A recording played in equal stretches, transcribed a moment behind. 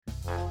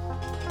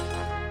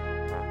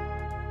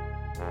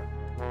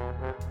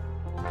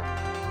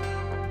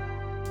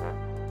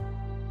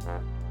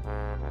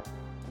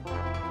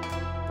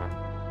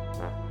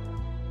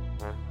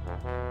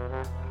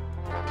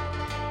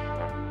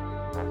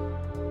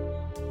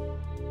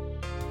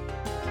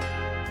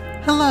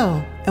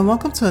Hello, and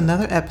welcome to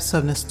another episode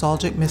of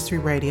Nostalgic Mystery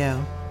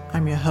Radio.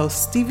 I'm your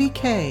host, Stevie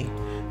K,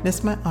 and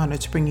it's my honor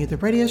to bring you the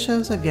radio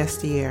shows of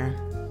yesteryear.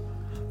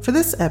 For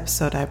this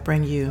episode, I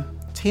bring you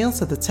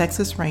Tales of the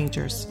Texas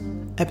Rangers,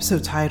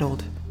 episode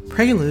titled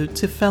Prelude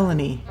to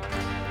Felony,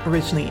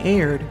 originally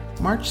aired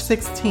March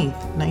 16,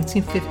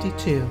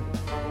 1952,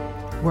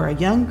 where a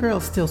young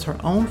girl steals her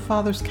own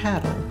father's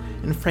cattle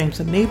and frames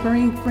a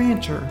neighboring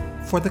rancher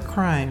for the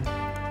crime.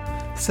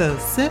 So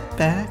sit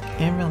back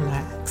and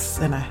relax,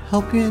 and I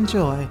hope you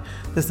enjoy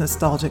this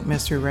Nostalgic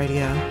Mystery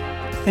Radio.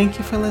 Thank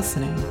you for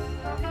listening.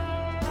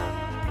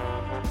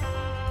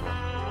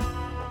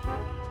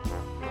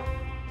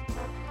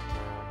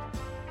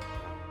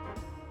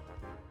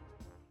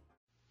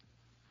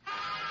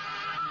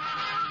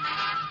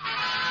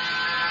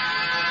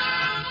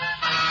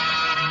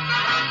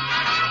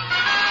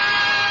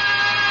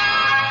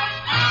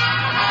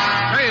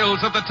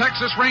 Of the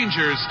Texas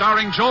Rangers,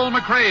 starring Joel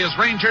McRae as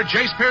Ranger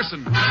Jace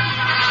Pearson.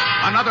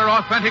 Another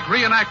authentic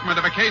reenactment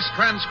of a case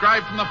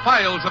transcribed from the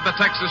files of the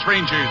Texas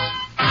Rangers.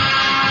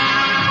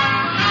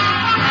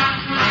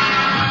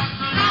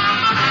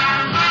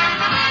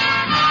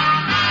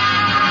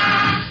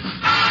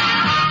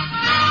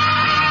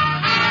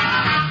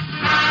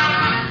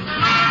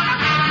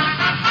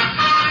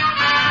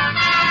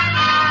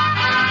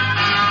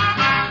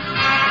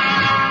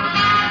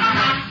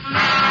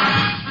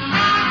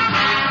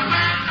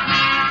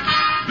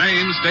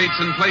 Dates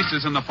and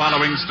places in the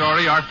following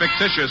story are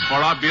fictitious for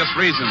obvious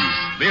reasons.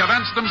 The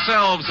events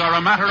themselves are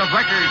a matter of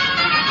record.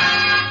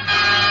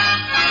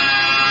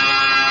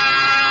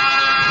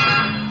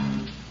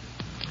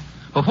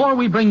 Before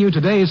we bring you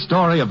today's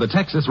story of the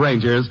Texas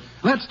Rangers,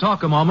 let's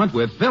talk a moment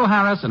with Phil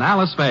Harris and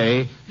Alice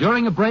Faye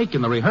during a break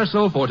in the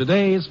rehearsal for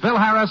today's Phil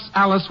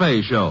Harris-Alice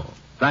Faye show.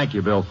 Thank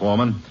you, Bill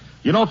Foreman.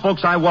 You know,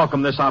 folks, I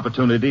welcome this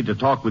opportunity to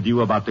talk with you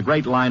about the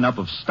great lineup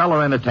of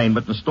stellar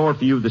entertainment in store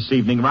for you this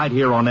evening right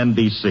here on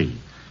NBC.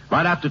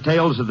 Right after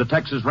Tales of the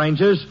Texas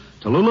Rangers,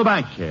 Tallulah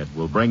Bankhead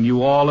will bring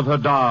you all of her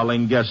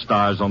darling guest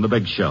stars on the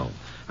big show.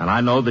 And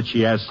I know that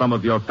she has some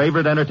of your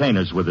favorite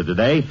entertainers with her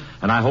today,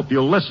 and I hope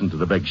you'll listen to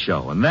the big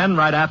show. And then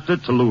right after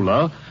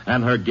Tallulah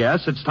and her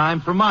guests, it's time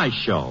for my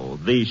show.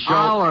 The show...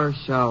 Our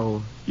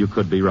show. You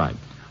could be right.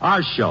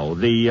 Our show,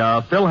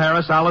 the Phil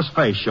Harris-Alice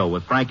Faye show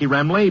with Frankie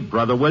Remley,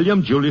 Brother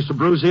William, Julius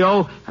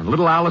Abruzio, and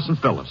little Alice and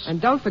Phyllis.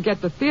 And don't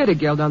forget the Theater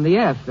Guild on the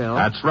air, Phil.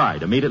 That's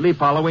right. Immediately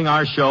following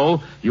our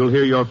show, you'll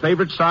hear your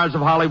favorite stars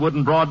of Hollywood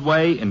and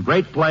Broadway in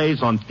great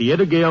plays on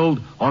Theater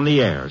Guild on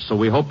the air. So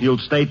we hope you'll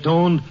stay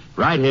tuned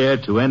right here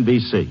to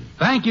NBC.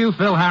 Thank you,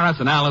 Phil Harris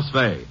and Alice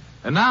Faye.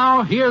 And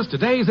now, here's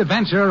today's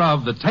adventure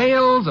of the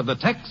Tales of the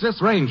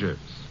Texas Rangers.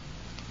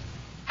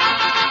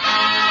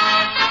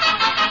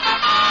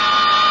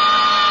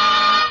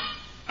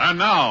 And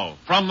now,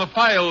 from the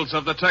files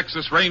of the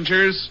Texas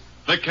Rangers,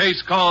 the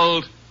case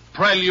called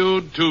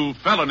Prelude to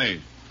Felony.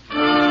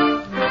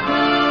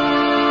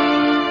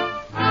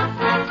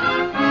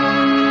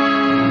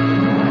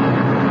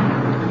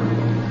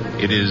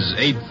 It is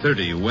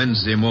 8:30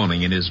 Wednesday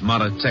morning in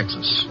Ismata,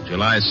 Texas,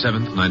 July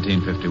 7th,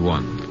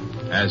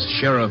 1951, as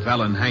Sheriff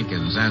Alan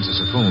Hankins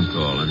answers a phone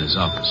call in his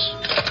office.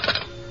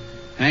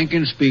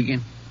 Hankins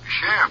speaking.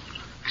 Sheriff,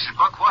 this is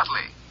Buck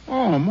Watley.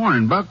 Oh,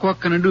 morning, Buck. What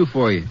can I do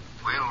for you?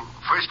 Well,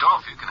 first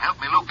off, you can help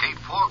me locate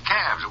 4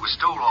 calves that were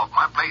stole off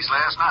my place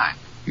last night.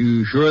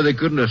 You sure they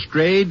couldn't have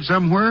strayed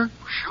somewhere?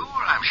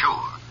 Sure, I'm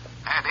sure.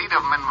 I had 8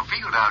 of them in my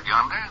field out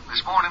yonder.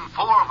 This morning,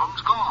 4 of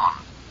them's gone.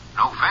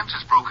 No fence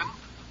is broken.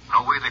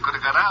 No way they could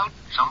have got out.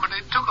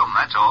 Somebody took them,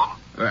 that's all.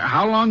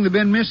 How long they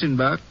been missing,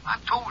 Buck? I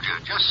told you,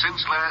 just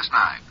since last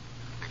night.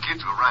 The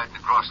kids were riding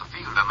across the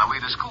field on their way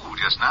to school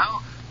just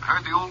now. I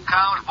heard the old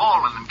cows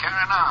bawling and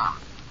carrying on.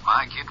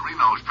 My kid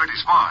Reno's pretty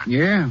smart.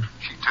 Yeah.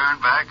 She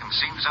turned back and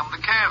seen some of the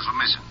calves were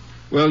missing.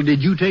 Well,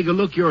 did you take a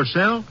look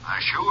yourself?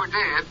 I sure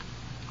did.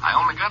 I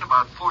only got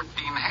about 14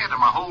 head of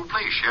my whole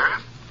place,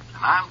 Sheriff.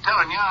 And I'm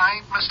telling you, I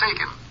ain't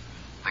mistaken.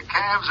 The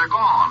calves are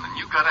gone, and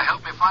you got to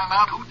help me find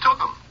out who took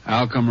them.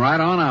 I'll come right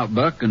on out,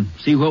 Buck, and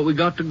see what we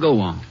got to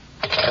go on.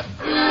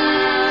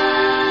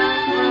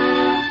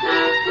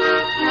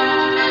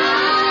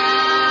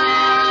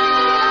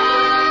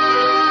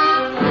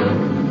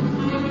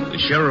 The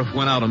sheriff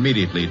went out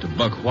immediately to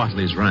Buck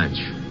Whatley's ranch.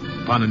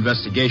 Upon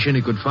investigation,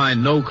 he could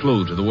find no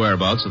clue to the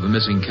whereabouts of the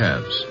missing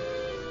calves.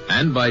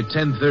 And by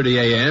 10:30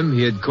 a.m.,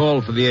 he had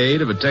called for the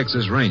aid of a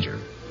Texas Ranger.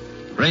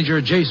 Ranger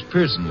Jace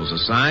Pearson was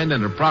assigned,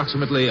 and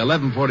approximately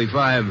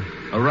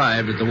 11:45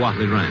 arrived at the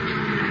Whatley Ranch.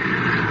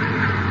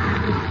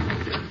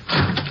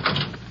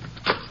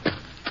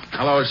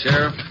 Hello,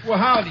 Sheriff. Well,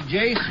 howdy,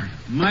 Jace.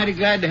 Mighty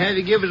glad to have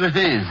you give us a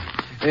hand.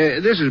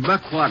 This is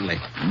Buck Whatley.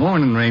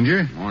 Morning,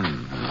 Ranger.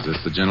 Morning. Is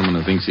this the gentleman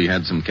who thinks he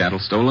had some cattle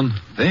stolen?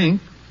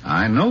 Think?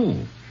 I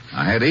know.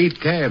 I had 8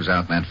 calves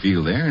out in that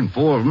field there, and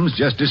 4 of them's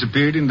just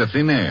disappeared into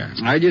thin air.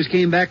 I just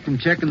came back from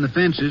checking the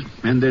fences,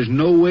 and there's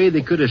no way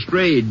they could have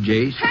strayed,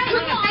 Jace.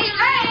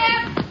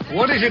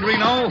 What is it,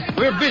 Reno?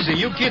 We're busy.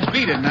 You kids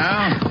beat it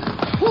now.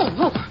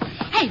 Whoa.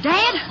 Hey,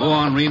 Dad. Go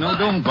on, Reno.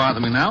 Don't bother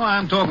me now.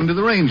 I'm talking to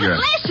the ranger.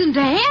 Listen,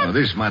 Dad. Now,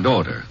 this is my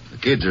daughter. The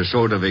kids are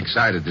sort of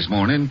excited this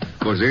morning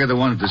because they're the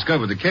ones that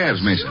discovered the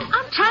calves missing.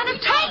 I'm trying to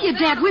tell you,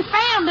 Dad, we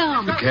found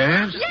them. The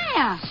calves?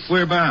 Yeah.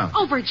 Whereabouts?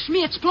 Over at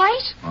Smith's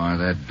place. Oh,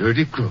 that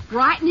dirty crook.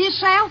 Right in his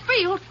south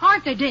field,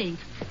 aren't they, Dave?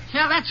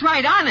 Yeah, that's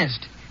right,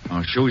 honest.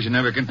 Oh, shows you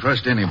never can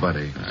trust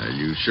anybody. Are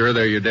you sure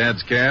they're your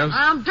dad's calves?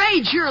 I'm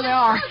dead sure they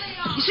are.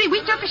 You see, we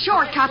took a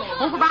shortcut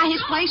over by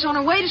his place on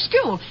our way to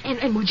school,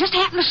 and we just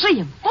happened to see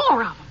them,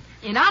 4 of them.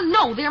 And I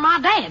know they're my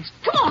dad's.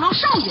 Come on, I'll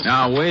show you.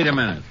 Now, wait a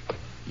minute.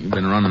 You've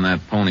been running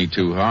that pony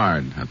too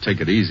hard. Now,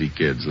 take it easy,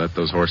 kids. Let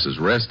those horses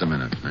rest a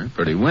minute. They're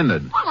pretty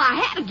winded. Well, I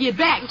had to get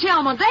back and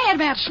tell my dad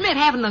about Smith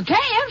having the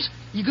calves.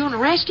 You going to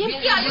arrest him?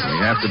 We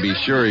have to be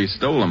sure he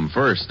stole them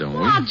first, don't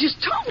we? Well, I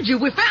just told you.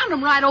 We found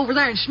them right over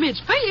there in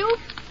Smith's field.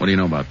 What do you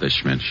know about this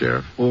Schmidt,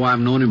 Sheriff? Oh, I've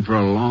known him for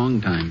a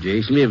long time,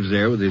 Jace. Lives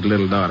there with his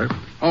little daughter.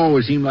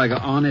 Always seemed like an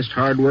honest,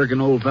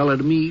 hard-working old fella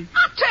to me.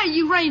 I tell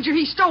you, Ranger,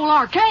 he stole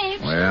our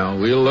calves. Well,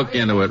 we'll look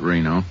into it,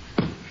 Reno.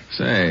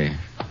 Say,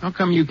 how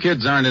come you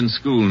kids aren't in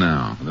school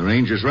now? The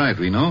ranger's right,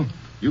 Reno.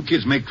 You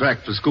kids make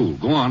tracks for school.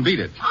 Go on, beat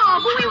it.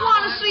 Oh, but we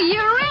want to see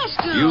you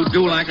arrest him. You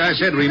do like I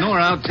said, Reno, or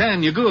I'll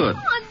tan you good.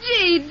 Oh,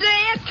 gee,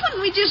 Dad,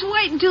 couldn't we just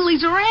wait until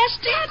he's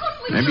arrested?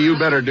 Maybe you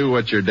better do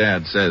what your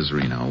dad says,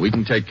 Reno. We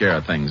can take care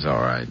of things all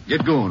right.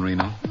 Get going,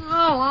 Reno.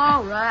 Oh,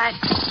 all right.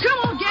 Come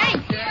on,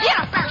 gang. Get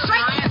up there,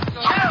 Satan.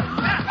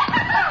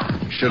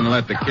 You shouldn't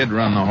let the kid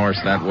run the horse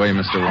that way,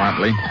 Mr.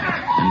 Watley.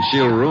 And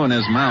she'll ruin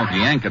his mouth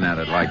yanking at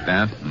it like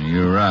that.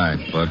 You're right,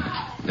 but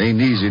it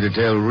ain't easy to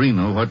tell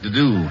Reno what to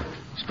do,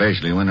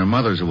 especially when her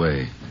mother's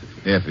away.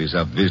 Effie's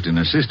up visiting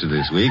her sister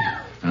this week,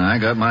 and I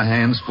got my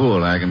hands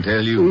full, I can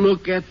tell you.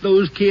 Look at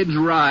those kids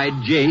ride,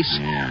 Jace.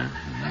 Yeah,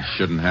 they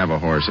shouldn't have a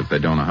horse if they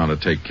don't know how to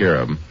take care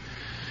of him.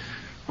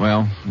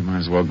 Well, we might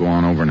as well go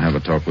on over and have a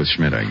talk with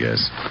Schmidt, I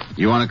guess.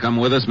 You want to come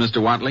with us,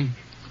 Mr. Watley?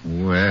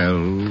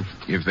 Well,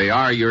 if they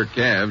are your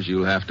calves,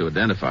 you'll have to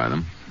identify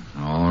them.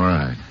 All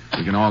right.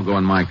 You can all go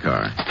in my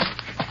car.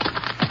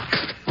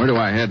 Where do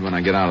I head when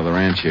I get out of the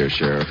ranch here,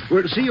 Sheriff?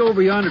 Well, see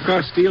over yonder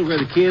across the field where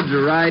the kids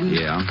are riding?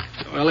 Yeah.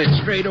 Well, it's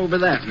straight over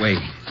that way.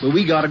 But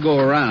we got to go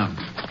around.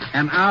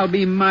 And I'll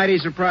be mighty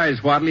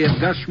surprised, Watley,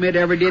 if Gus Schmidt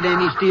ever did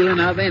any stealing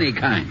of any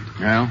kind.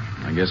 Well,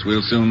 I guess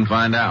we'll soon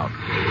find out.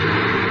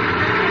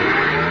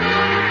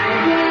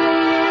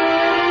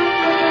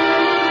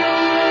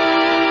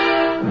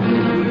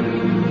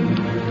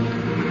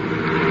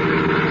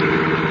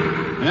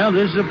 Well,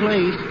 this is the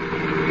place.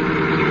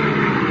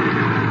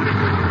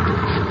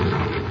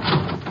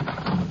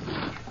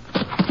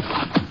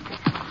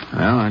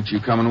 Well, aren't you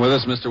coming with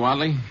us, Mr.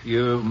 Watley?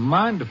 You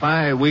mind if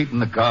I wait in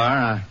the car?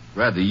 I'd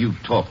rather you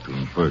talk to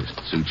him first.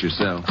 Suit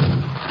yourself.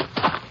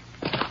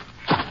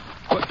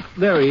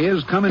 There he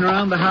is, coming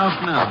around the house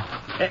now.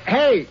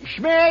 Hey,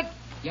 Schmidt!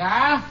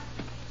 Yeah?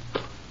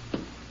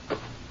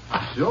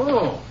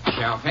 So,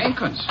 Sheriff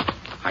Hankins.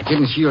 I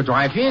didn't see you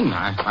drive in.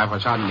 I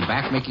was out in the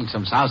back making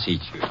some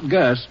sausage.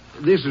 Gus,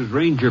 this is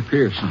Ranger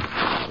Pearson.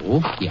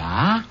 Oh,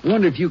 yeah?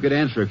 Wonder if you could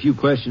answer a few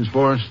questions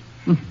for us?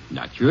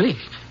 Naturally.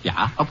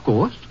 Yeah, of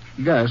course.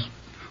 Gus,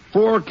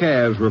 4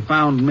 calves were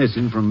found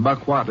missing from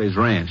Buck Watley's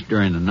ranch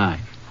during the night.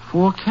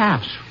 4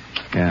 calves?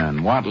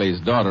 And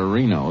Watley's daughter,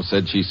 Reno,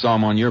 said she saw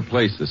them on your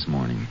place this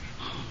morning.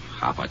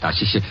 Aber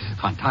das ist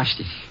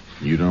fantastic.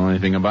 You don't know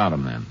anything about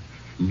them, then?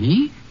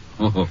 Me?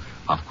 Oh,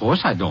 of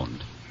course I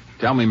don't.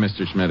 Tell me,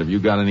 Mr. Schmidt, have you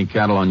got any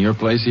cattle on your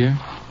place here?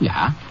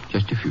 Yeah,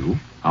 just a few.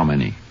 How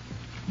many?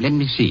 Let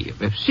me see.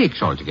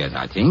 6 altogether,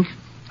 I think.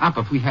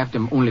 But we have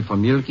them only for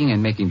milking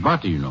and making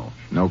butter, you know.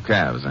 No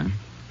calves, eh?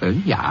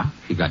 Yeah,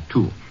 we got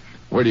 2.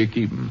 Where do you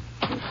keep them?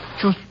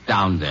 Just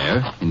down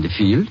there in the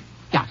field.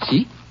 Yeah,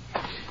 see?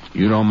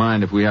 You don't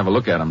mind if we have a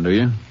look at them, do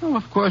you? Oh,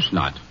 of course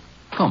not.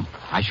 Come,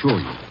 I show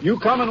you. You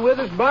coming with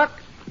us, Buck?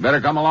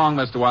 Better come along,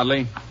 Mr.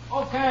 Watley.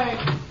 Okay.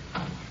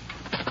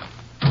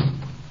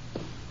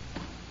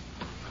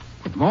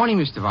 Good morning,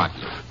 Mr.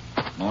 Watley.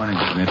 Morning,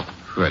 Schmidt.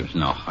 Well,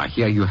 now, I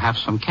hear you have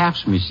some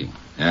calves missing.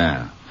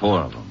 Yeah, 4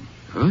 of them.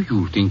 Oh,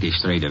 you think they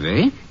strayed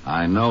away?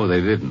 I know they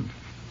didn't.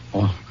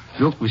 Oh,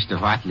 look,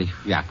 Mr. Watley,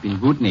 we have been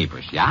good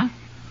neighbors, yeah?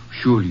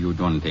 Surely you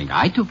don't think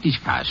I took these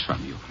calves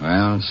from you.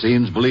 Well,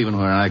 seems believing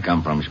where I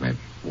come from, Schmidt.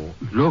 Oh,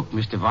 look,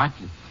 Mr.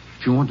 Watley,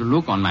 if you want to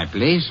look on my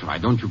place, why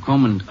don't you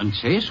come and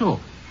say so?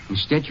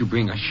 Instead, you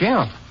bring a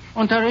sheriff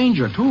and a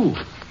ranger, too.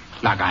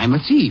 Like I'm a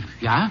thief,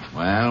 yeah?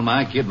 Well,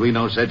 my kid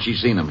Reno said she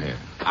seen him here.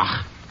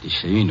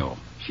 This Reno.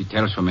 She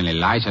tells so many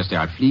lies as there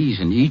are fleas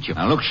in Egypt.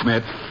 Now, look,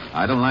 Schmidt,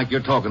 I don't like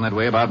your talking that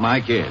way about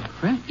my kid.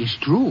 Well, it's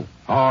true.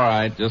 All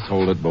right, just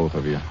hold it, both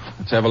of you.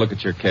 Let's have a look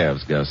at your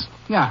calves, Gus.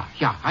 Yeah,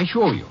 I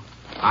show you.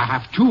 I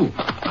have 2,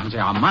 and they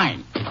are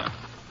mine.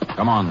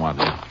 Come on,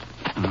 Watley.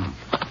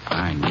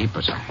 My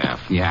neighbors I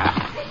have, yeah.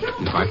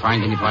 If I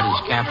find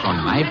anybody's calves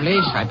on my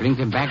place, I bring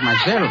them back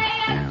myself.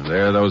 Yeah,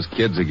 there are those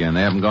kids again.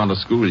 They haven't gone to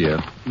school yet.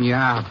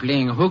 Yeah,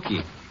 playing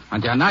hooky.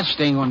 And they're not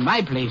staying on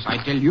my place, I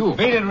tell you.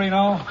 Beat it,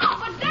 Reno.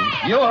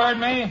 You heard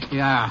me.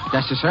 Yeah,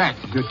 that's just right.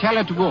 You tell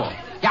her to go.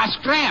 Yeah,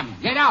 scram.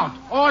 Get out,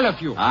 all of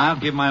you. I'll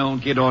give my own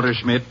kid orders,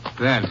 Schmidt.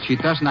 Well, she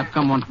does not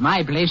come on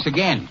my place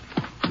again.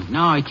 And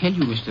now I tell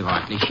you, Mr.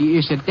 Hartley, she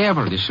is a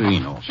devil, this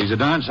Reno. She's a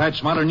darn sight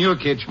smarter than your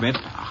kid, Schmidt.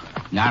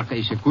 Narka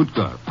is a good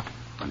girl.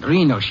 But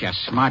Reno, she's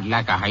smart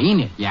like a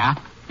hyena, yeah?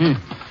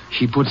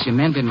 She put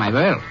cement in my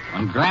well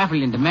and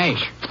gravel in the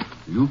mash.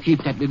 You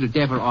keep that little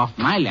devil off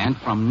my land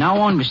from now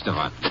on, Mr.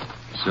 Hartley.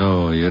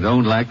 So you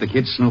don't like the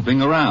kids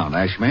snooping around,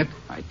 eh, Schmidt?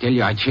 I tell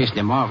you, I chase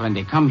them off when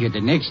they come here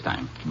the next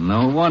time.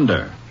 No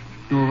wonder.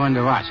 No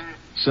wonder what?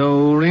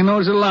 So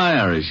Reno's a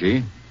liar, is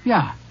she?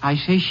 Yeah, I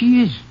say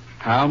she is.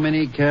 How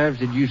many calves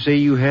did you say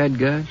you had,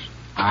 Gus?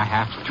 I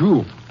have 2.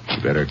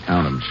 You better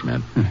count them,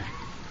 Schmidt.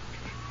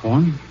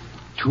 1,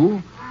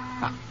 2.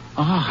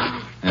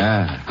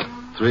 Yeah.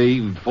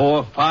 3,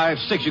 4, 5,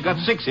 6. You got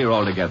 6 here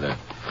altogether.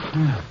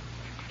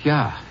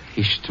 Yeah,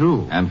 it's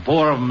true. And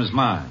 4 of them is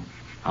mine.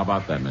 How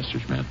about that, Mr.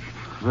 Schmidt?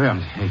 Well,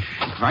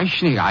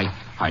 Weichnig,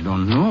 I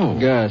don't know.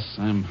 Gus,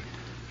 I'm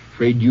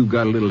afraid you've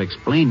got a little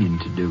explaining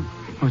to do.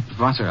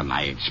 What can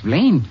I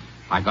explain?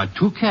 I got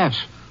 2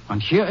 calves,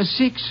 and here is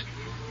 6.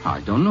 I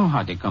don't know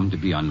how they come to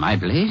be on my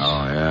place.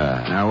 Oh,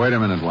 yeah. Now, wait a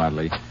minute,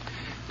 Wadley.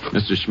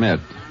 Mr. Schmidt,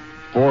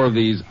 4 of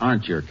these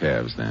aren't your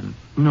calves, then?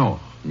 No.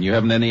 And you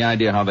haven't any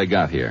idea how they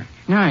got here?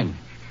 Nine.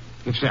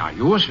 If they are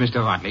yours,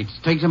 Mr. Hartley,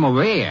 take them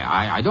away.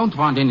 I don't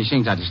want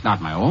anything that is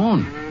not my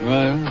own.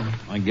 Well,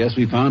 I guess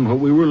we found what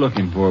we were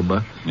looking for,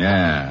 Buck.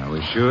 Yeah,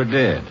 we sure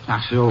did.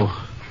 So,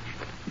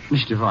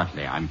 Mr.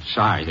 Hartley, I'm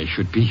sorry they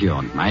should be here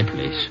on my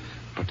place.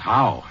 But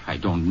how? I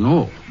don't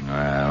know.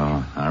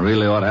 Well, I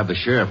really ought to have the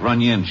sheriff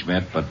run you in,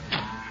 Schmidt, but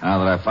now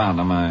that I found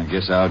them, I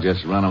guess I'll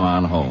just run them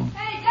on home.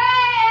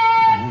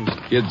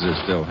 Those kids are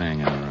still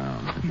hanging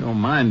around. They don't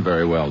mind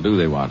very well, do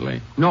they,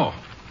 Wadley? No.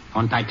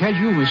 And I tell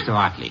you, Mr.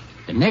 Hartley,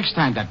 the next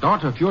time that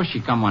daughter of yours she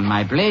come on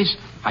my place,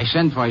 I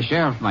send for a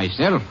sheriff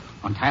myself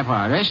and have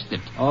her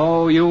arrested.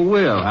 Oh, you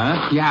will,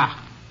 huh? Yeah,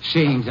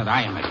 saying that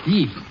I am a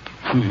thief.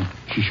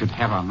 She should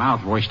have her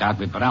mouth washed out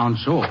with brown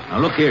soap. Now,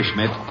 look here,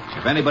 Schmidt.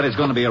 If anybody's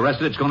going to be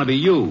arrested, it's going to be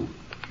you.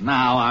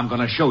 Now, I'm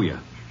going to show you.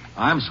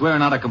 I'm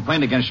swearing out a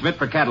complaint against Schmidt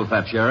for cattle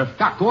theft, Sheriff.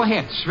 Doc, go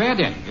ahead. Swear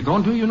then. It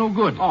don't do you no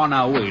good. Oh,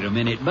 now, wait a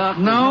minute, Buck.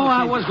 No,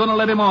 I was going to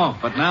let him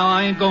off, but now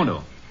I ain't going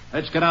to.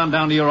 Let's get on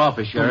down to your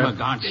office, Sheriff. Oh, my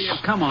God.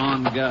 Come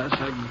on, Gus.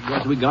 I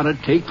guess we got to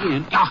take you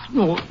in.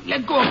 No.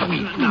 Let go of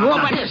me.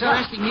 Nobody's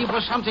arresting me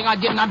for something I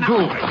did not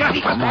do.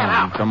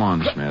 Come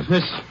on, Schmidt.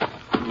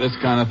 This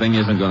kind of thing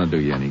isn't going to do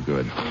you any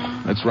good.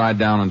 Let's ride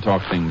down and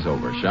talk things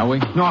over, shall we?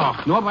 No,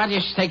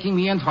 nobody's taking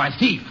me in for a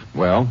thief.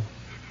 Well,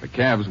 the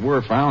calves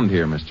were found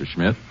here, Mr.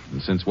 Schmidt.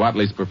 And since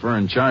Watley's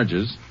preferring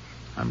charges,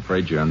 I'm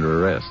afraid you're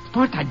under arrest.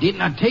 But I did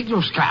not take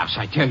those calves,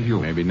 I tell you.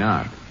 Maybe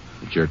not.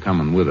 But you're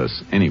coming with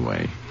us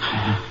anyway.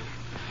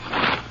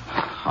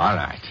 All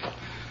right.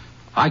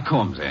 I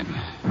come then.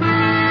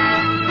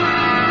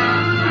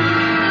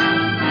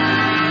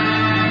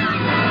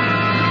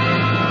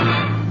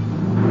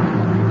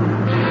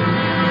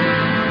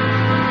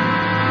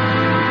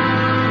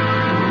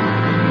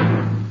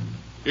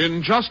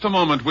 In just a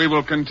moment, we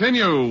will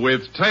continue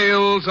with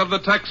Tales of the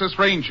Texas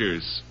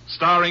Rangers,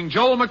 starring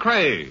Joel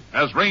McCrea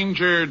as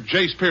Ranger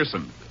Jace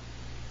Pearson.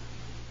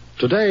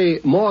 Today,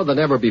 more than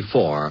ever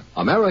before,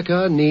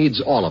 America needs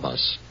all of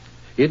us.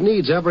 It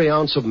needs every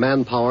ounce of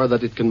manpower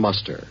that it can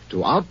muster to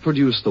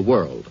outproduce the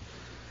world.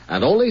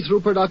 And only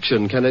through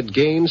production can it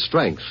gain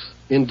strength,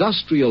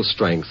 industrial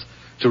strength,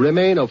 to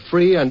remain a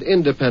free and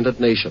independent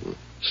nation,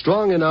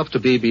 strong enough to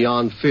be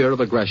beyond fear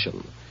of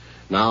aggression.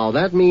 Now,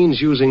 that means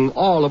using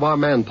all of our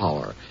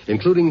manpower,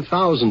 including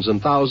thousands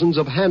and thousands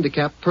of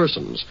handicapped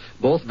persons,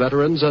 both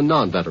veterans and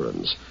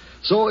non-veterans.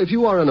 So if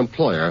you are an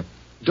employer,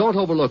 don't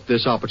overlook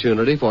this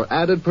opportunity for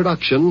added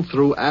production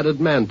through added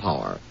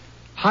manpower.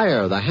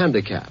 Hire the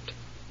handicapped.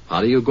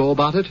 How do you go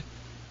about it?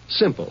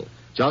 Simple.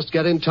 Just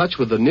get in touch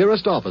with the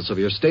nearest office of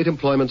your state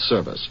employment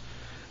service.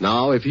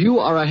 Now, if you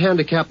are a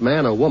handicapped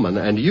man or woman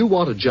and you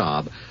want a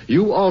job,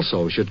 you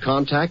also should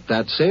contact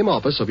that same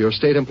office of your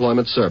state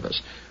employment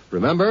service.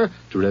 Remember,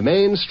 to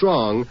remain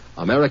strong,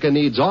 America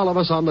needs all of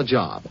us on the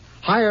job.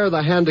 Hire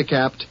the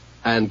handicapped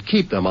and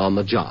keep them on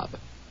the job.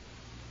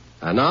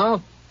 And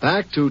now,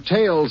 back to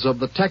Tales of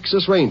the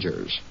Texas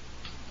Rangers.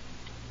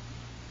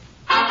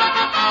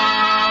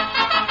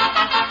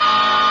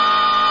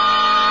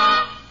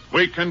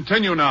 We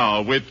continue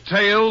now with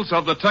Tales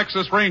of the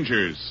Texas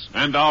Rangers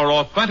and our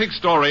authentic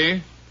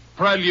story,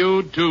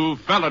 Prelude to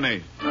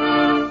Felony.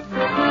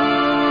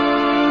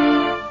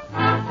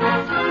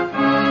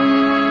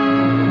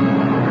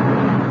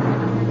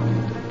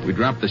 We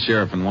dropped the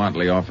sheriff and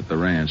Watley off at the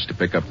ranch to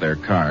pick up their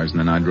cars, and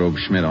then I drove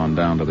Schmidt on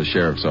down to the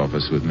sheriff's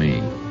office with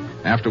me.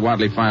 After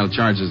Watley filed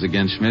charges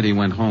against Schmidt, he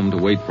went home to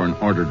wait for an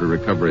order to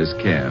recover his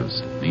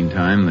calves.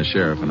 Meantime, the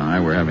sheriff and I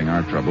were having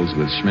our troubles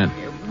with Schmidt.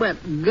 But,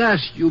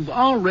 Gus, you've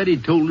already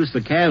told us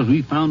the calves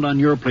we found on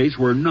your place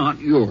were not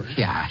yours.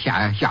 Yeah,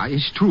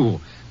 it's true.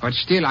 But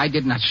still, I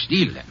did not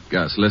steal them.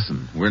 Gus,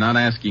 listen. We're not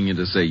asking you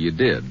to say you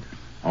did.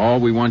 All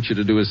we want you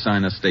to do is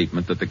sign a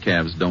statement that the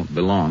calves don't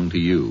belong to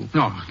you.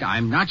 No,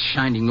 I'm not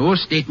signing no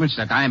statements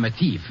that I am a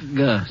thief.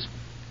 Gus,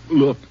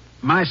 look,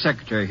 my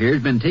secretary here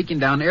has been taking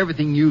down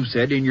everything you've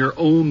said in your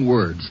own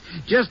words.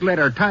 Just let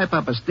her type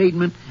up a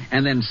statement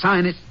and then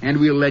sign it, and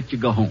we'll let you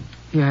go home.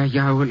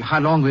 Yeah, well, how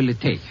long will it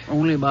take?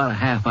 Only about a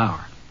half hour.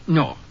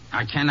 No,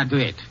 I cannot do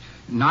it.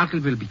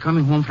 Narkle will be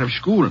coming home from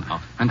school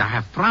now, and I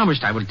have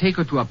promised I will take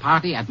her to a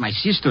party at my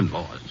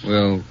sister-in-law's.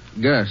 Well,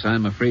 Gus,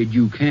 I'm afraid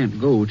you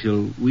can't go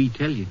till we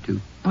tell you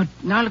to. But,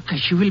 Nalka,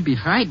 she will be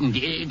frightened.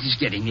 It is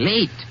getting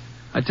late.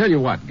 I tell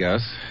you what,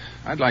 Gus.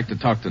 I'd like to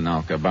talk to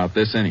Nalka about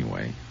this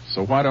anyway.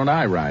 So why don't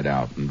I ride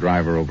out and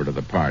drive her over to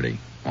the party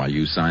while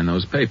you sign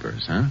those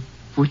papers, huh?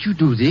 Would you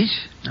do this?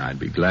 I'd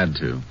be glad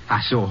to.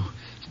 So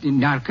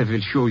Nalka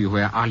will show you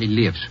where Ollie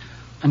lives.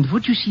 And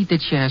would you see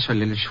that she has her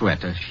little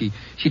sweater?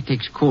 She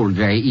takes cold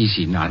very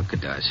easy, Nalka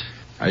does.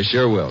 I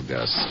sure will,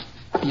 Gus.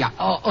 Yeah,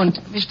 and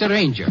Mr.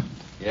 Ranger.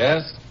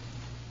 Yes?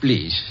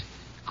 Please,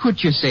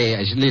 could you say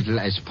as little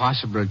as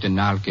possible to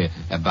Nalka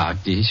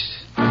about this?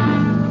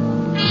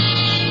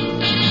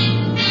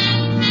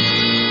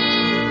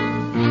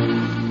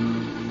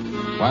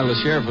 While the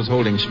sheriff was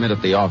holding Schmidt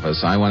at the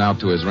office, I went out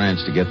to his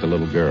ranch to get the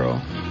little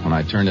girl. When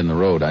I turned in the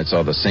road, I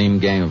saw the same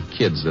gang of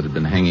kids that had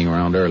been hanging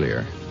around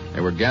earlier.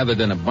 They were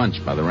gathered in a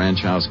bunch by the ranch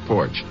house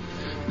porch.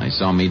 When they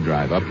saw me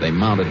drive up, they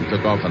mounted and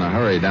took off in a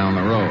hurry down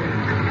the road.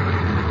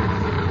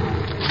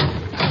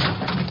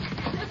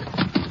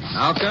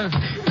 Nalka?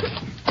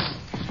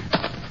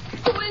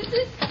 Who is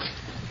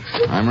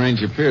it? I'm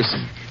Ranger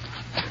Pearson.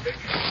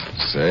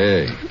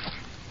 Say,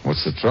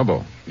 what's the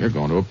trouble? You're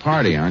going to a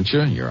party, aren't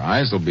you? Your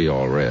eyes will be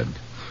all red.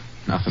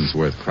 Nothing's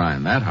worth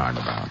crying that hard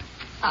about.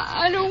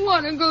 I don't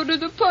want to go to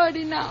the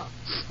party now.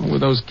 What were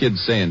those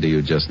kids saying to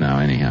you just now,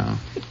 anyhow?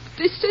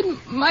 They said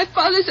my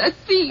father's a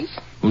thief.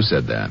 Who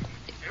said that?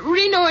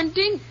 Reno and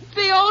Dink,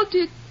 they all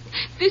did.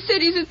 They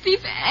said he's a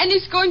thief and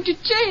he's going to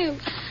jail.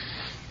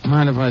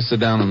 Mind if I sit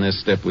down on this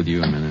step with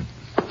you a minute?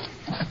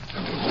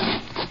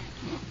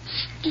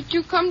 Did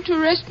you come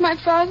to arrest my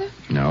father?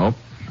 No.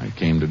 I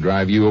came to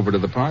drive you over to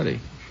the party.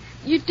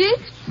 You did?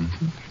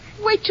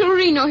 Mm-hmm. Wait till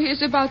Reno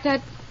hears about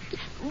that.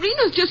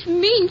 Reno's just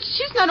mean.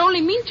 She's not only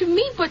mean to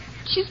me, but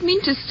she's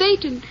mean to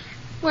Satan.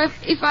 Well,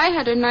 if I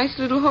had a nice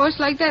little horse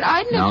like that,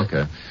 I'd never...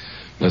 Nalka,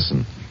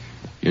 listen.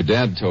 Your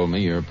dad told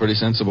me you're a pretty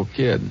sensible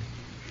kid.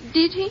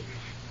 Did he?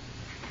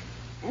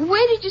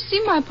 Where did you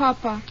see my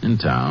papa? In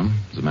town.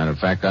 As a matter of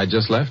fact, I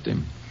just left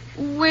him.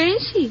 Where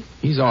is he?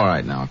 He's all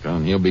right, Nalka,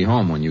 and he'll be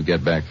home when you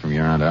get back from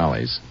your Aunt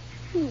Allie's.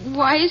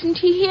 Why isn't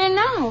he here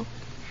now?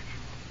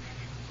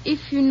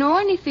 If you know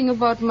anything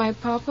about my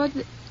papa,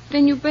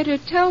 then you better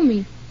tell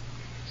me.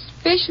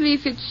 Especially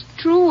if it's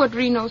true what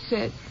Reno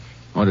said.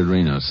 What did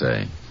Reno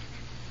say?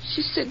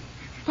 She said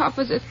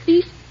Papa's a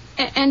thief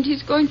and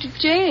he's going to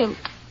jail.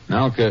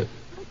 Nalka,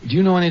 do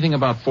you know anything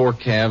about 4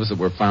 calves that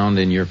were found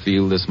in your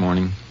field this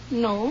morning?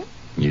 No.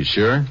 You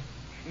sure?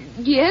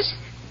 Yes.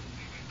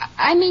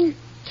 I mean,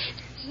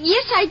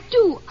 yes, I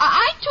do.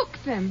 I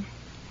took them.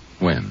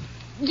 When?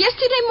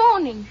 Yesterday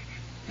morning.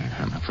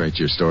 I'm afraid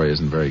your story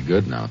isn't very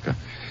good, Nalka.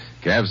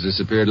 Calves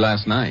disappeared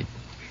last night.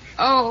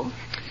 Oh.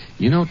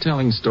 You know,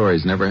 telling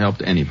stories never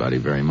helped anybody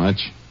very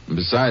much. And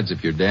besides,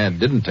 if your dad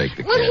didn't take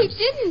the calves... Well, he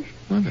didn't.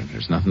 Well, then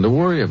there's nothing to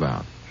worry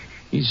about.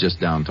 He's just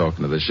down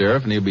talking to the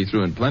sheriff, and he'll be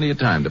through in plenty of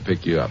time to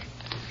pick you up.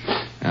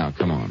 Now,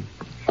 come on.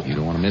 You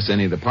don't want to miss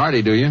any of the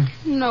party, do you?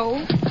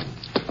 No.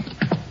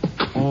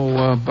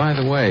 Oh, by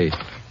the way,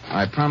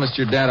 I promised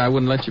your dad I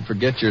wouldn't let you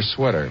forget your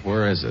sweater.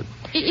 Where is it?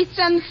 It's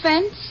on the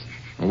fence.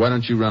 Well, why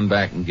don't you run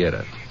back and get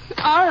it?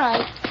 All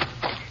right.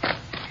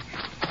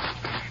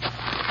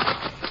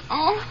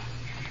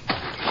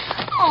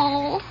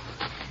 Oh.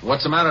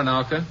 What's the matter,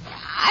 Nalka?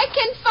 I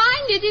can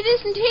find it. It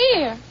isn't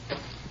here.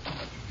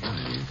 Are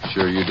you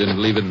sure you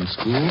didn't leave it in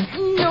school?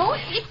 No,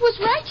 it was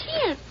right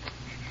here.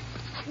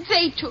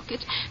 They took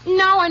it.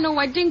 Now I know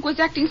why Dink was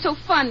acting so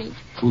funny.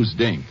 Who's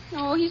Dink?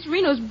 Oh, he's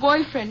Reno's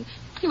boyfriend.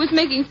 He was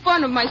making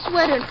fun of my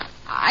sweater.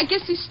 I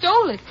guess he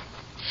stole it.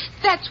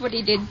 That's what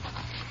he did.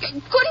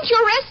 Couldn't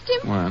you arrest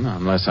him? Well, not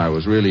unless I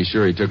was really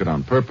sure he took it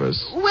on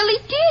purpose. Well, he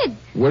did.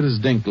 Where does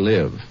Dink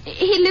live?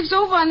 He lives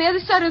over on the other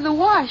side of the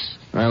wash.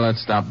 Well,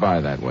 let's stop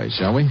by that way,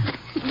 shall we?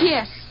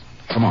 Yes.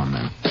 Come on,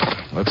 then.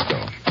 Let's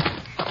go.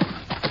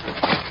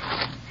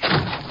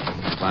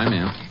 Climb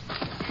in.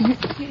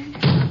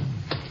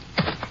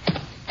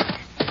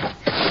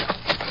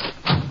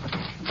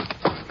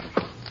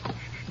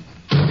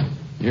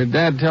 Your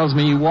dad tells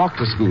me you walk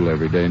to school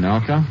every day,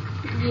 Nalka.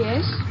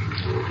 Yes.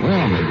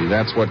 Well, maybe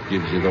that's what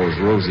gives you those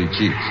rosy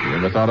cheeks. You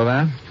ever thought of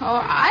that?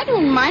 Oh, I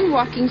don't mind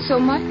walking so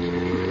much.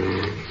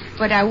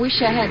 But I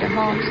wish I had a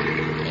horse.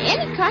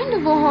 Any kind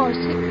of a horse.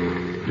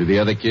 Do the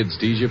other kids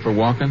tease you for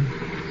walking?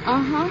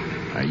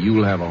 Uh-huh.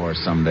 You'll have a horse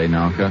someday,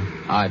 Nalka.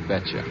 I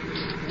bet you.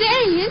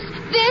 There he is.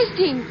 There's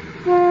Dink.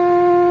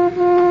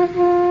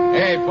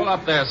 Hey, pull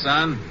up there,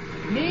 son.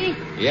 Me?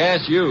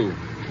 Yes, you.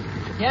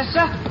 Yes,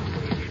 sir.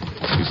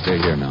 You stay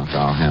here now.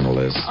 I'll handle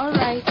this. All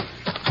right.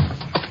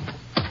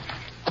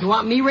 You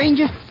want me,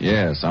 Ranger?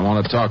 Yes, I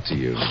want to talk to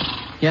you.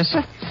 Yes,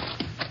 sir.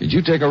 Did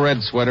you take a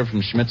red sweater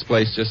from Schmidt's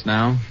place just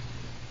now?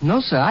 No,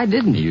 sir, I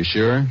didn't. Are you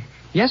sure?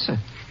 Yes, sir.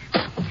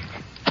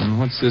 And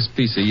what's this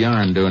piece of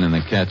yarn doing in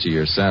the catch of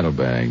your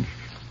saddlebag?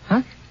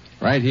 Huh?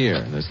 Right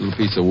here, this little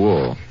piece of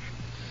wool.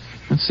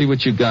 Let's see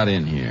what you got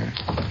in here.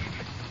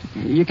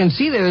 You can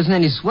see there isn't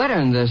any sweater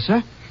in this,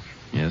 sir.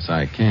 Yes,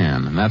 I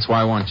can. And that's why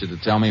I want you to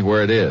tell me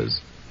where it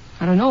is.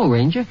 I don't know,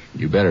 Ranger.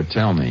 You better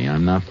tell me.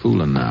 I'm not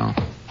fooling now.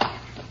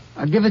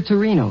 I'll give it to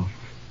Reno.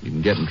 You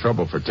can get in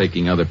trouble for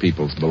taking other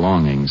people's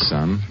belongings,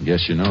 son.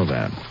 Guess you know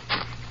that.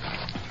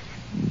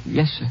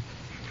 Yes, sir.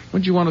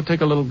 What'd you want to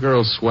take a little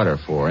girl's sweater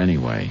for,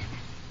 anyway?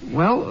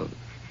 Well,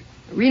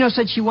 Reno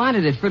said she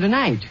wanted it for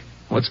tonight.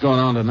 What's going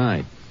on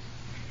tonight?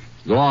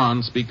 Go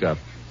on, speak up.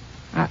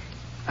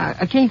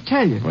 I can't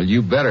tell you. Well,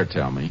 you better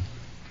tell me.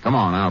 Come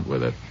on, out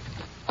with it.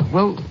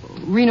 Well,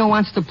 Reno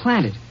wants to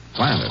plant it.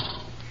 Plant it?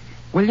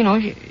 Well, you know,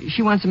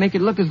 she wants to make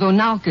it look as though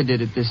Nalka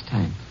did it this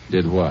time.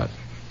 Did what?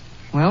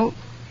 Well...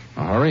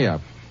 hurry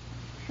up.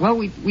 Well,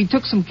 we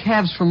took some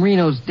calves from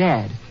Reno's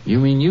dad. You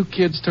mean you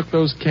kids took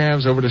those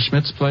calves over to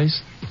Schmidt's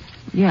place?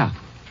 Yeah.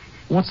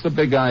 What's the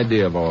big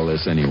idea of all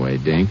this anyway,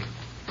 Dink?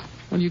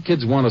 What do you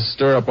kids want to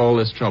stir up all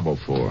this trouble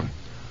for?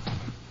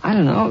 I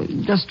don't know,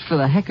 just for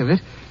the heck of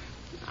it.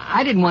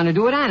 I didn't want to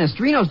do it honest.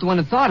 Reno's the one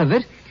that thought of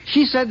it.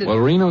 She said that... Well,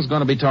 Reno's going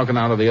to be talking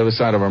out of the other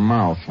side of her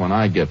mouth when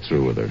I get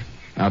through with her.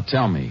 Now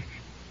tell me,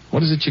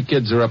 what is it you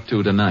kids are up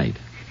to tonight?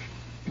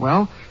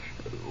 Well,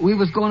 we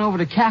was going over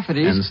to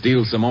Cafferty's. And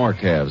steal some more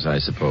calves, I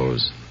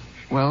suppose.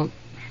 Well,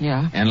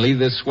 yeah. And leave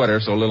this sweater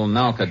so little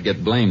Nalka'd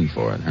get blamed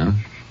for it, huh?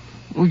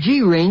 Well,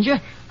 gee,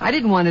 Ranger, I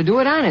didn't want to do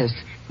it honest.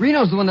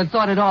 Reno's the one that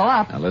thought it all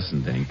up. Now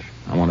listen, Dink,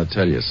 I want to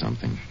tell you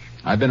something.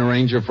 I've been a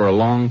ranger for a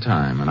long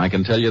time, and I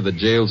can tell you the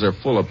jails are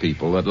full of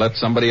people that let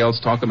somebody else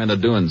talk them into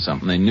doing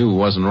something they knew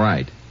wasn't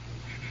right.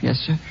 Yes,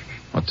 sir.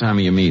 What time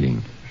are you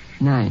meeting?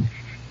 9.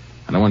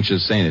 I don't want you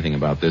to say anything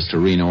about this to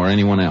Reno or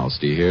anyone else.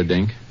 Do you hear,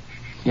 Dink?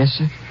 Yes,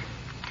 sir.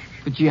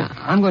 But, gee,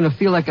 I'm going to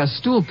feel like a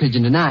stool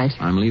pigeon tonight.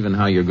 I'm leaving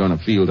how you're going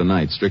to feel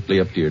tonight strictly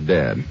up to your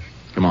dad.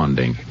 Come on,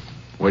 Dink.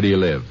 Where do you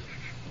live?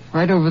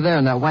 Right over there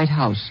in that white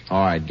house.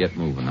 All right, get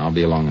moving. I'll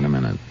be along in a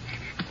minute.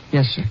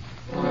 Yes, sir.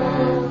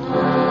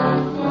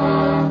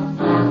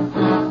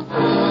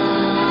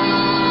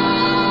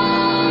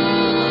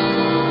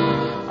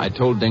 I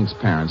told Dink's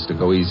parents to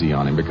go easy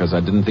on him because I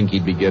didn't think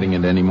he'd be getting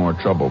into any more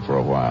trouble for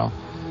a while.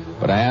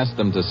 But I asked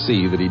them to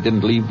see that he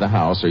didn't leave the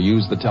house or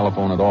use the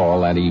telephone at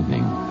all that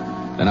evening.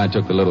 Then I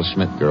took the little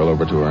Schmidt girl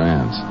over to her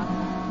aunt's.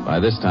 By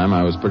this time,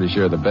 I was pretty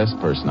sure the best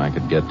person I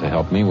could get to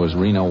help me was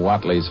Reno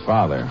Watley's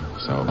father.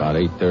 So about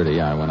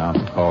 8:30, I went out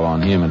to call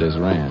on him at his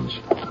ranch.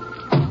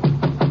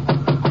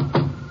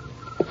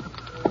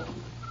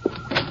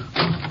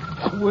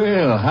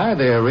 Well, hi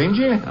there,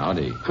 Ranger.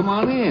 Howdy. Come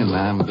on in.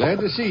 I'm glad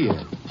to see you.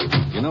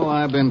 You know,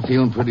 I've been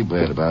feeling pretty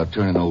bad about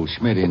turning old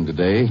Schmidt in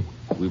today.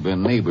 We've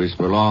been neighbors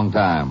for a long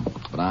time,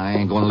 but I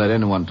ain't going to let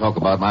anyone talk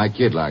about my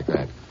kid like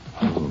that.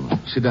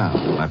 Sit down.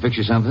 Can I fix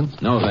you something?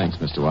 No, thanks,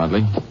 Mr.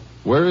 Watley.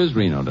 Where is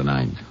Reno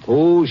tonight?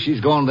 Oh,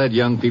 she's gone to that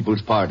young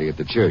people's party at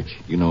the church.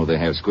 You know, they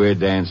have square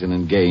dancing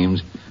and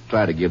games.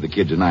 Try to give the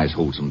kids a nice,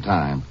 wholesome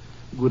time.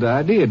 Good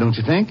idea, don't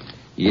you think?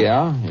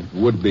 Yeah, it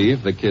would be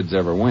if the kids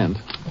ever went.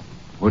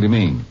 What do you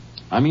mean?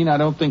 I mean, I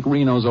don't think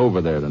Reno's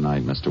over there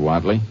tonight, Mr.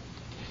 Watley.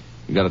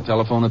 You got a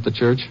telephone at the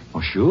church?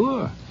 Oh,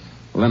 sure.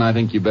 Well, then I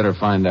think you better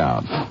find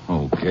out.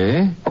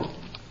 Okay.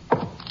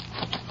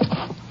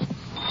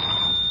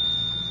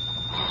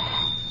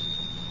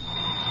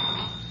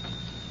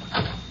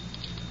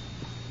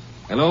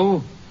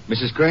 Hello,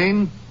 Mrs.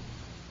 Crane?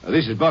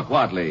 This is Buck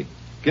Watley.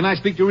 Can I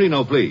speak to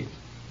Reno, please?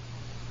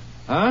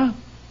 Huh?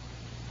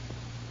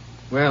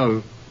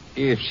 Well,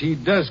 if she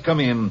does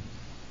come in,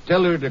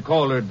 tell her to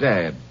call her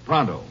dad,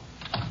 pronto.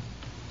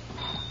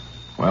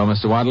 Well,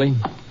 Mr. Watley?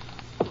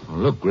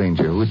 Look,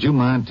 Granger, would you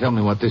mind telling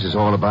me what this is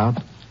all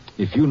about?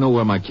 If you know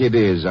where my kid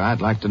is, I'd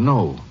like to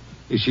know.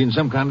 Is she in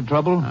some kind of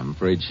trouble? I'm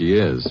afraid she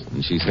is,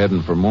 and she's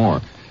heading for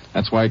more.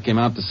 That's why I came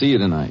out to see you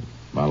tonight,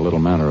 about a little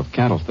matter of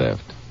cattle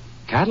theft.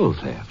 Cattle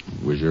theft?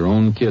 It was your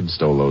own kid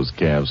stole those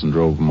calves and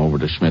drove them over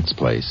to Schmidt's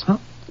place. Huh?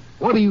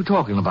 What are you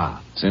talking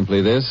about?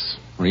 Simply this.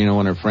 Reno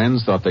and her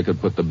friends thought they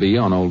could put the bee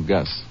on old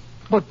Gus.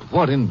 But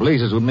what in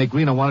blazes would make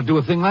Reno want to do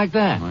a thing like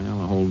that? Well,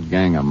 a whole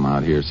gang of them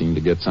out here seem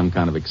to get some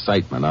kind of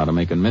excitement out of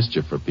making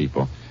mischief for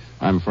people.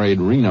 I'm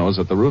afraid Reno's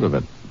at the root of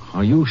it.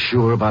 Are you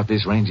sure about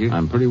this, Ranger?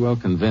 I'm pretty well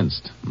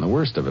convinced. And the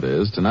worst of it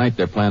is, tonight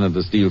they're planning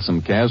to steal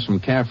some calves from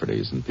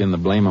Cafferty's and pin the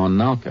blame on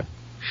Nalka.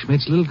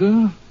 Schmidt's little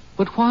girl?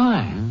 But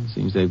why? Well,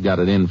 seems they've got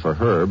it in for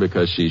her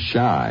because she's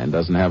shy and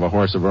doesn't have a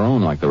horse of her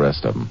own like the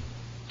rest of them.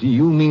 Do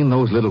you mean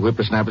those little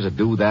whippersnappers that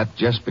do that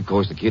just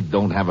because the kid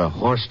don't have a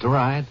horse to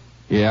ride?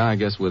 Yeah, I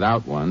guess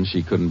without one,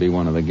 she couldn't be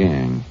one of the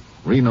gang.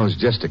 Reno's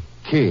just a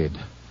kid,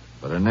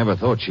 but I never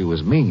thought she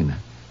was mean.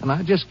 And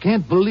I just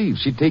can't believe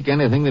she'd take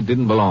anything that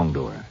didn't belong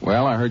to her.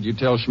 Well, I heard you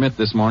tell Schmidt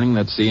this morning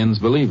that seeing's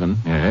believing.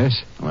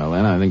 Yes? Well,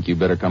 then I think you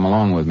better come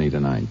along with me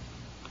tonight.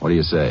 What do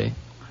you say?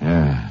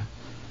 Yeah.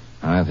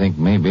 I think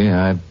maybe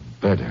I'd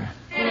better.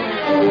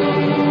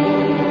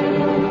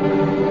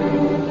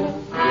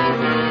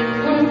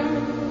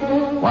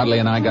 Wadley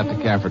and I got to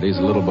Cafferty's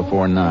a little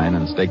before 9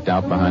 and staked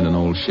out behind an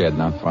old shed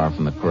not far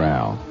from the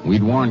corral.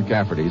 We'd warned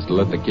Cafferty's to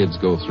let the kids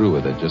go through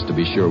with it just to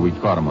be sure we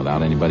caught them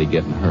without anybody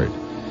getting hurt.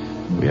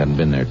 We hadn't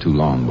been there too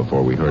long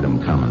before we heard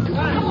them coming.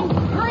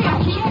 Hurry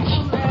up,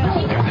 kids.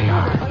 There they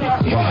are.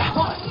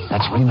 Yeah,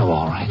 that's Reno,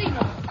 all right.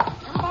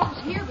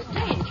 Everybody's here but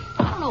Dad.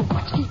 I don't know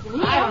what's keeping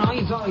him. I don't know.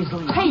 He's always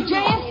going. Hey,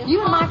 Jan,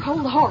 you and Mike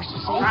hold the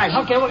horses, see? Right,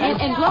 okay, well,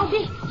 And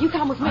Loki, you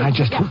come with me. I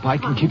just hope I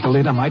can keep the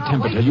lid on my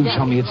temper till you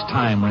tell me it's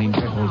time,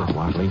 Ranger. Hold it,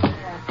 Wadley.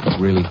 Let's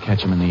really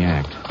catch them in the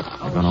act.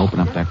 They're going to open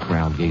up that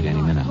corral gate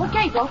any minute now.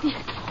 Okay, Loki.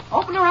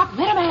 Open her up,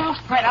 let him out.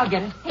 Right, I'll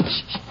get it. Hey,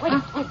 shh. Wait.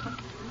 I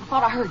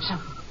thought I heard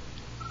something.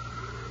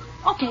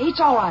 Okay, it's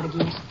all right, I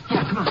guess.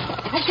 Yeah, come on.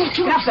 Let's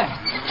get up there.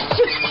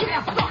 Shoot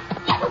up.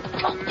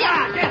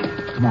 Yeah.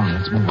 Come on,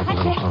 let's move a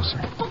little closer.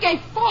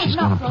 Okay, boys, She's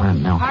going to plant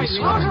an elk this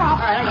Hold her up.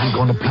 I'm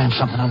going to plant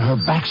something on her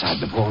backside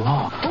before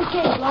long.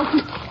 Okay,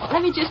 Loki.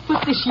 Let me just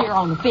put this year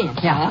on the fence.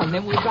 Yeah. And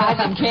then we'll drive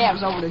them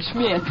calves over to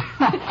Schmidt.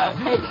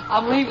 Hey,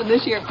 I'm leaving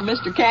this year for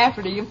Mr.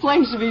 Cafferty in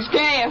place of his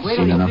calves.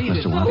 Seen enough,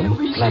 Mr.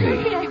 Wadley?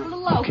 Plenty.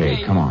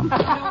 Okay, come on.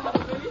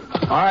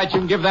 All right, you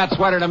can give that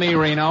sweater to me,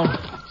 Reno.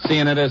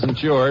 Seeing it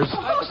isn't yours.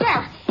 Who's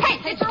there? Hey,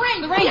 it's the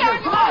ranger.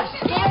 Come on.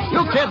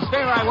 You kids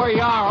stay right where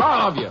you are,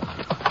 all of you.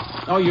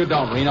 No, you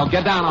don't, Reno.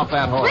 Get down off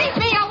that horse. Leave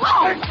me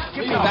alone.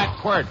 Give me that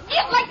quirt.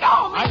 You let go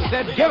of me. I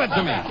said give it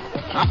to me.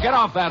 Now get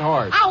off that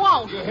horse. I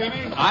won't. You hear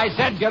me? I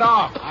said get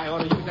off. I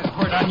ought to use that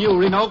quirt on you,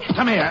 Reno.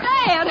 Come here.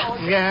 Dad.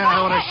 Yeah, I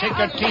ought to shake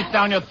your teeth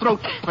down your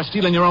throat for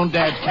stealing your own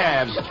dad's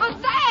calves.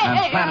 But Dad.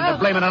 And planning to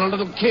blame it on a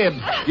little kid.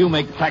 You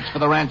make tracks for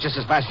the ranch just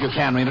as fast as you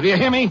can, Reno. Do you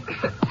hear me?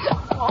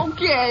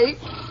 Okay.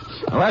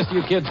 The rest of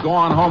you kids go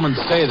on home and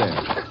stay there.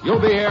 You'll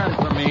be hearing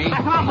from me.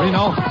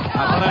 Reno,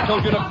 I thought I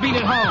told you to beat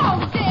it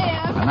home. Oh, Dad.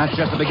 And that's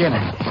just the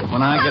beginning.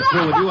 When I get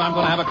through with you, I'm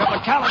going to have a couple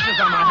of calluses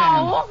on my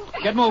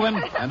hands. Get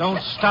moving, and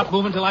don't stop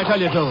moving till I tell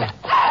you to.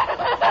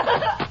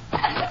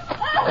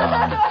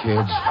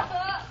 Kids.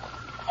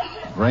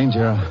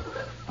 Ranger,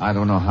 I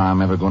don't know how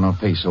I'm ever going to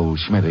face old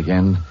Schmidt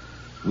again.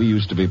 We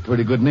used to be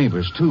pretty good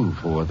neighbors, too,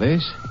 for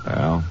this.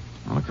 Well,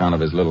 on account of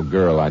his little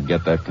girl, I'd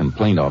get that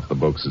complaint off the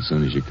books as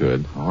soon as you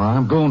could. Oh,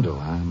 I'm going to.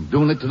 I'm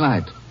doing it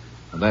tonight.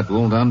 But that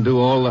won't undo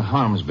all the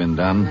harm's been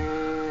done.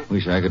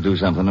 Wish I could do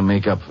something to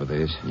make up for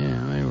this.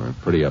 Yeah, they were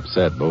pretty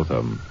upset, both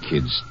of them.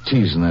 Kids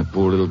teasing that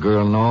poor little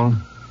girl and all.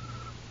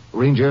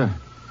 Ranger,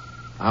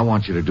 I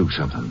want you to do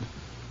something.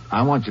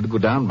 I want you to go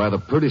down by the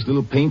prettiest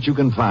little paint you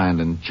can find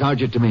and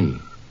charge it to me.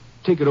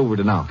 Take it over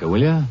to Nalka,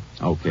 will you?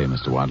 Okay,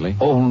 Mr. Wadley.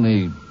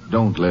 Only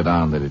don't let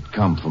on that it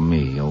come from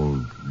me.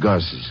 Old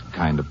Gus is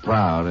kind of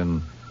proud,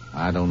 and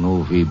I don't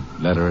know if he'd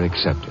let her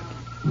accept it.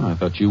 Oh, I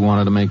thought you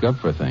wanted to make up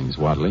for things,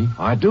 Wadley.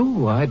 I do.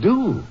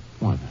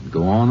 Well, then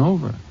go on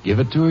over. Give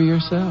it to her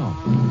yourself.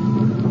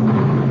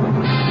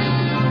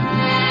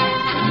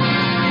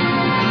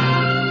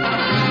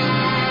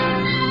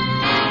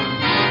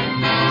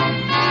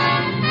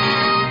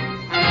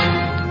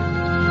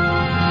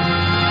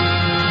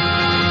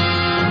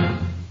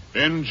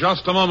 In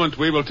just a moment,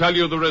 we will tell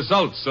you the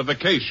results of the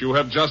case you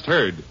have just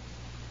heard.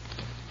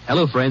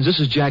 Hello, friends. This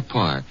is Jack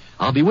Parr.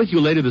 I'll be with you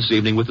later this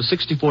evening with the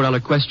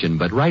 $64 question,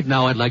 but right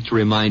now I'd like to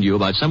remind you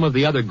about some of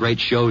the other great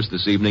shows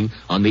this evening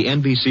on the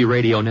NBC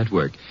Radio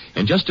Network.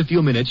 In just a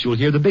few minutes, you'll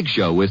hear The Big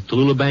Show with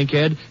Tallulah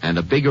Bankhead and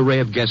a big array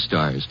of guest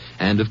stars.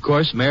 And, of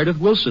course, Meredith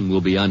Wilson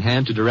will be on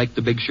hand to direct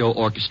The Big Show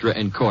Orchestra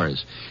and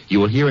Chorus. You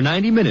will hear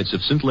 90 minutes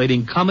of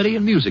scintillating comedy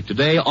and music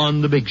today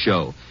on The Big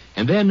Show.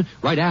 And then,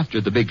 right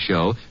after The Big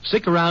Show,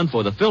 stick around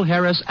for the Phil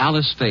Harris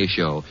Alice Faye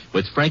Show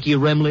with Frankie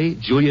Remley,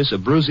 Julius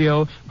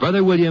Abruzio,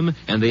 Brother William,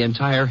 and the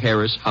entire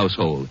Harris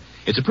household.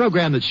 It's a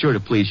program that's sure to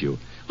please you.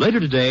 Later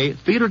today,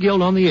 Theater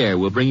Guild on the Air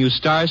will bring you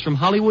stars from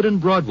Hollywood and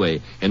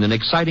Broadway in an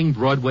exciting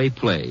Broadway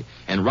play.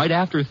 And right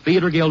after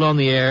Theater Guild on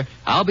the Air,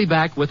 I'll be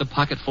back with a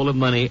pocket full of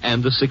money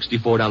and the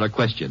 $64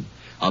 question.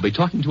 I'll be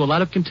talking to a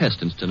lot of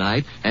contestants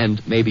tonight,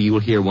 and maybe you'll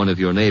hear one of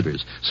your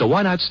neighbors. So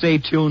why not stay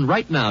tuned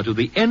right now to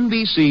the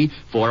NBC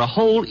for a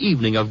whole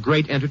evening of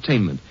great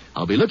entertainment.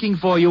 I'll be looking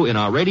for you in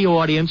our radio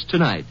audience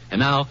tonight.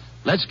 And now,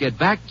 let's get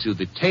back to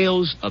the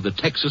tales of the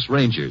Texas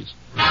Rangers.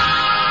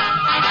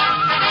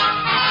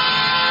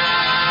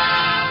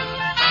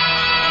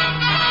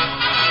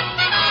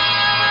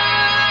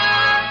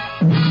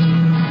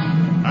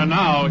 And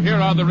now, here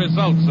are the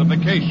results of the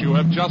case you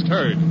have just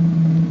heard.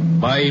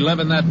 By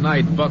 11 that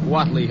night, Buck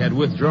Whatley had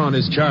withdrawn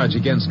his charge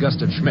against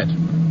Gustav Schmidt.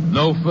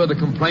 No further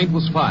complaint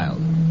was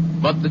filed.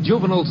 But the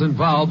juveniles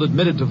involved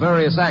admitted to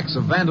various acts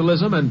of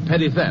vandalism and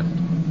petty theft,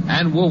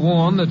 and were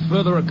warned that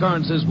further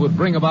occurrences would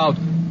bring about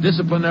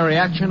disciplinary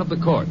action of the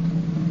court.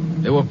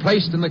 They were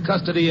placed in the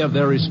custody of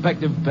their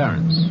respective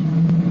parents.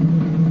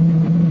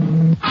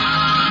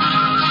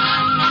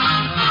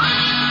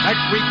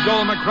 Next week,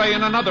 Joel McCrea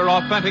in another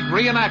authentic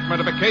reenactment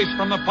of a case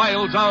from the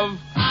files of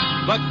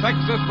the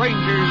Texas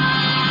Rangers.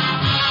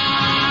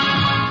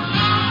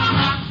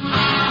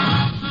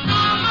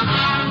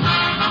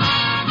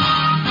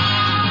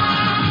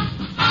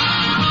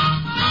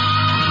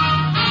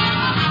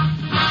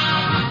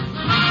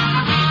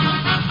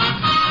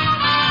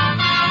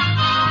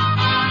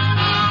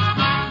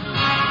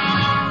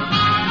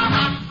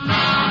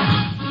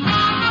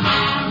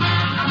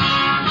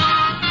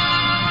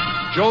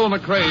 Joel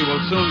McCrea will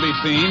soon be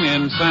seen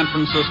in San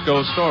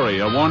Francisco Story,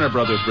 a Warner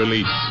Brothers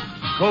release.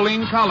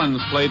 Colleen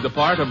Collins played the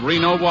part of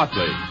Reno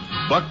Watley.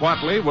 Buck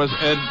Watley was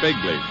Ed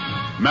Bigley.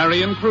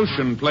 Marion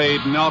Crucian played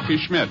Nelke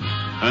Schmidt,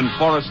 and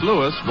Forrest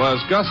Lewis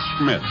was Gus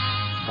Schmidt.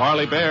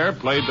 Parley Bear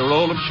played the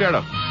role of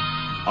sheriff.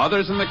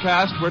 Others in the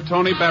cast were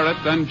Tony Barrett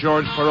and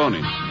George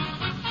Peroni.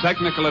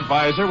 Technical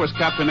advisor was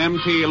Captain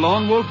M.T.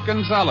 Lone Wolf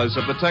Gonzalez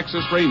of the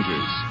Texas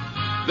Rangers.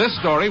 This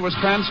story was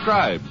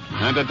transcribed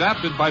and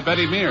adapted by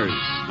Betty Mears,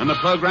 and the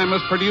program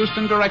was produced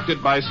and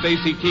directed by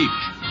Stacy Keach.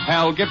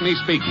 Hal Gibney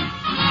speaking.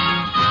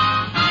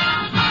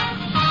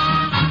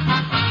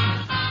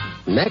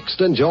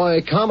 Next,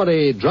 enjoy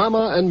comedy,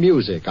 drama, and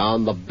music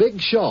on The Big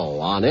Show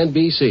on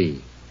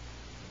NBC.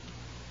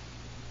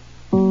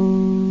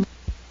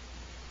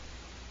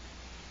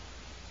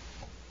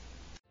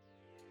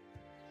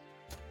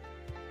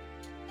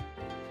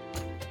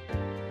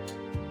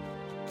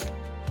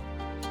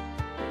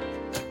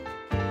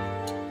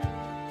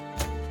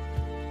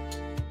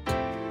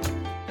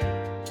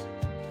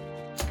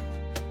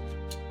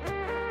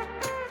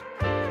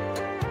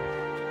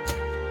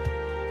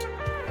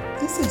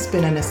 This has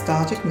been a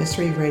Nostalgic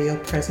Mystery Radio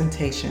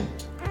presentation.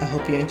 I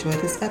hope you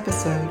enjoyed this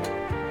episode.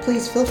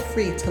 Please feel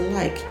free to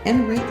like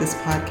and rate this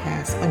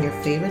podcast on your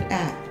favorite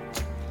app.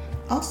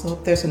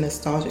 Also, there's a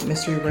Nostalgic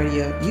Mystery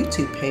Radio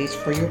YouTube page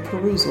for your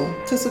perusal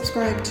to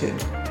subscribe to.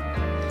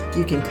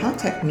 You can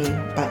contact me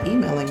by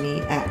emailing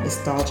me at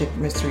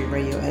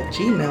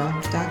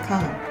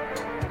nostalgicmysteryradio@gmail.com.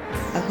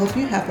 I hope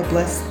you have a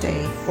blessed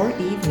day or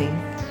evening.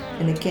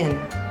 And again,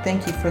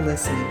 thank you for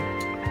listening.